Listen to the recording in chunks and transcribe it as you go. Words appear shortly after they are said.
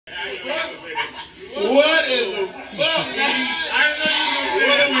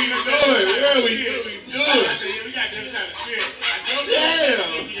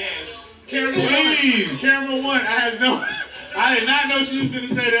Please. Camera one, I did not know she was going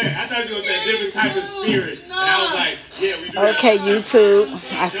to say that. I thought she was going to say different type of spirit. And I was like, yeah, we do that. Okay, YouTube.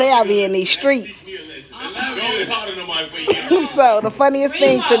 I say I be in these streets. Don't talk to nobody for you. So the funniest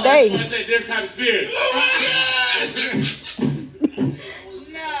thing today. I said different type of spirit.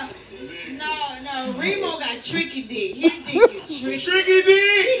 No, Remo got tricky dick. His dick is tricky. Tricky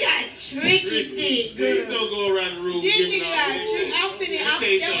dick? He got tricky dick. Please don't go around the room. This nigga got tricky. I'm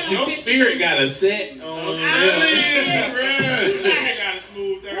finna. Your spirit got a set on.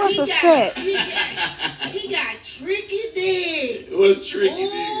 What's a set? He got tricky dick. What's tricky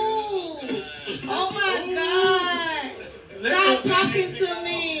dick? Oh my God. Stop talking to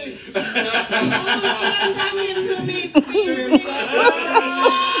me. Stop talking to me, spirit.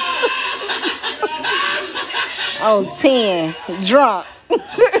 On 10, drunk. The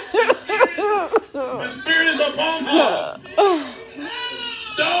spirit is upon her.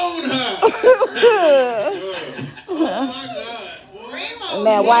 Stone her. Oh my God. Remo,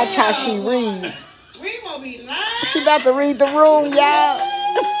 Now watch how she read. Remo be lying. She about to read the room, y'all.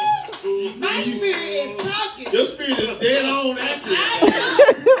 My spirit is talking. Your spirit is dead on accurate.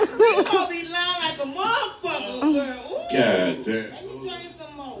 Remo be lying like a motherfucker, girl. Ooh. God damn. Let me drink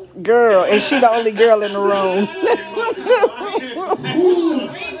some more. Girl, and she the only girl in the room. Ooh,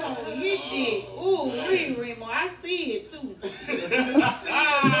 Remo, he did. Ooh, Remo, I see it too.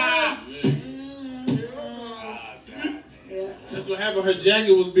 That's what happened. Her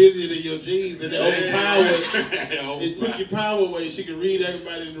jacket was busier than your jeans, and it overpowered. It took your power away. She could read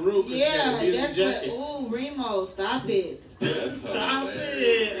everybody in the room. Yeah, that's what. Ooh, Remo, stop it. Stop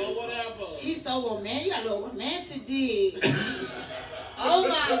it, or whatever. He's so romantic. You got a little romantic dick. Oh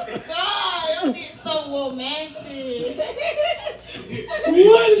my God, your dick's so romantic. You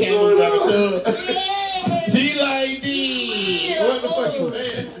like candles by the tub? Yes. T-Lady. What the fuck is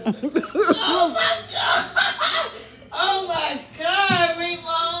this? Oh my God. Oh my God,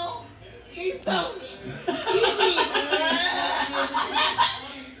 Remo. He's so.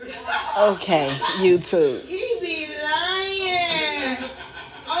 Okay, YouTube. He be lying.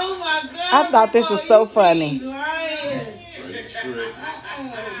 Oh my God. I thought this was so funny. He be lying.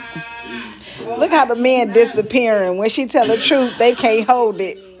 Look how the men disappearing. When she tell the truth, they can't hold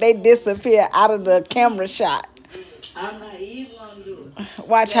it. They disappear out of the camera shot. I'm not even gonna do it.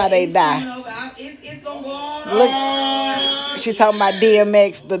 Watch how they die. It's gonna go on. Look, she talking about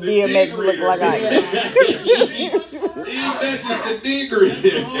DMX. The DMX look like I. That's just a degree. I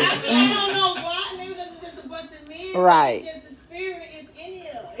don't know why. Maybe because it's just a bunch of men. Right. It's just the spirit is in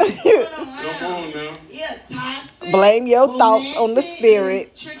here. It's going on. Come on now. Yeah, toxic. Blame your thoughts on the romantic,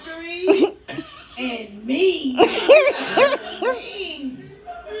 spirit. Trickery. And me.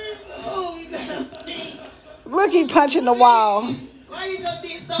 Oh, you got me. Look, he punching the wall. Why you gonna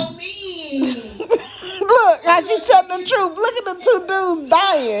be so mean? Look how she tell the truth. Look at the two dudes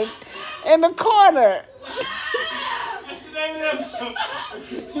dying in the corner.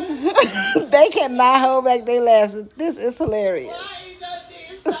 They cannot hold back their laughs. This is hilarious. Why you gonna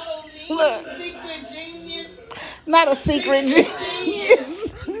be so mean? Look. Secret genius. Not a secret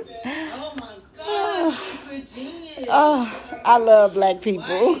genius. Oh my God, secret genius. Oh, I love black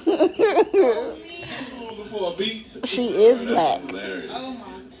people. Before a beat. She is black. Hilarious. Oh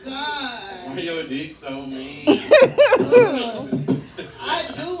my God. Why your dick so mean? I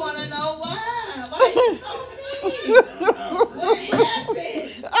do want to know why. Why you so mean? What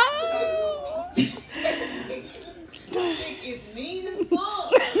happened? Oh. It's mean as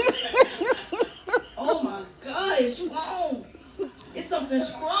fuck. Oh my God, it's strong. It's something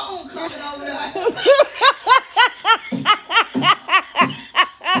strong coming over there.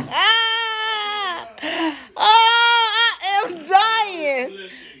 Oh, I am dying.